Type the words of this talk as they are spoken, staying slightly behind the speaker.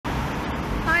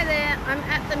I'm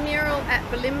at the mural at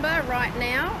Bulimba right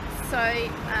now. So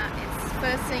it's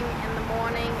first thing in the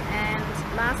morning, and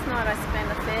last night I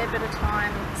spent a fair bit of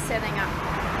time setting up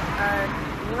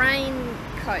a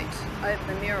raincoat over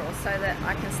the mural so that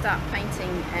I can start painting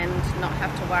and not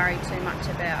have to worry too much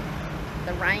about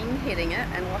the rain hitting it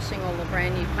and washing all the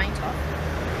brand new paint off.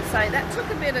 So that took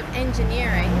a bit of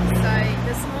engineering. So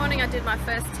this morning I did my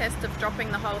first test of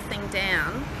dropping the whole thing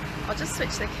down. I'll just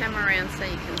switch the camera around so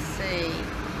you can see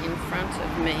in front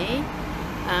of me.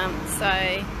 So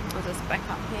I'll just back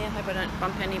up here, hope I don't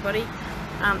bump anybody.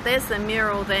 There's the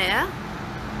mural there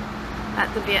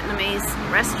at the Vietnamese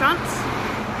restaurant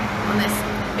on this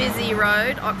busy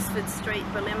road, Oxford Street,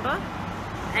 Bulimba.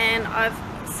 And I've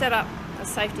set up a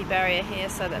safety barrier here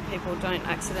so that people don't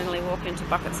accidentally walk into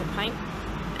buckets of paint.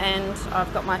 And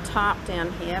I've got my tarp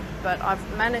down here, but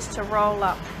I've managed to roll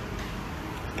up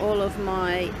all of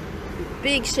my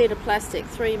big sheet of plastic,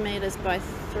 3 meters by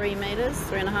 3 meters,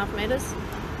 3.5 meters.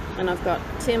 And I've got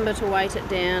timber to weight it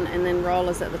down, and then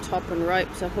rollers at the top and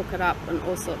rope to hook it up and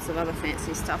all sorts of other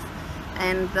fancy stuff.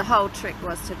 And the whole trick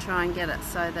was to try and get it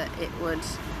so that it would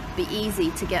be easy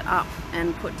to get up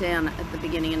and put down at the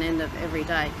beginning and end of every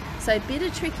day. So a bit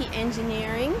of tricky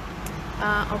engineering.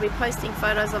 I'll be posting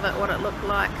photos of it, what it looked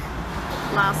like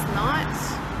last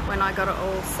night when I got it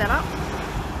all set up.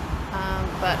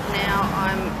 But now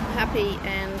I'm happy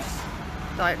and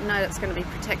I know it's going to be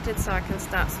protected, so I can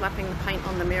start slapping the paint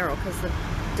on the mural, because the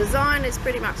design is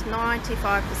pretty much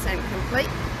 95% complete.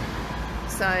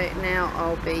 So now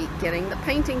I'll be getting the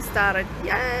painting started.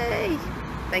 Yay!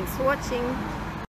 Thanks for watching.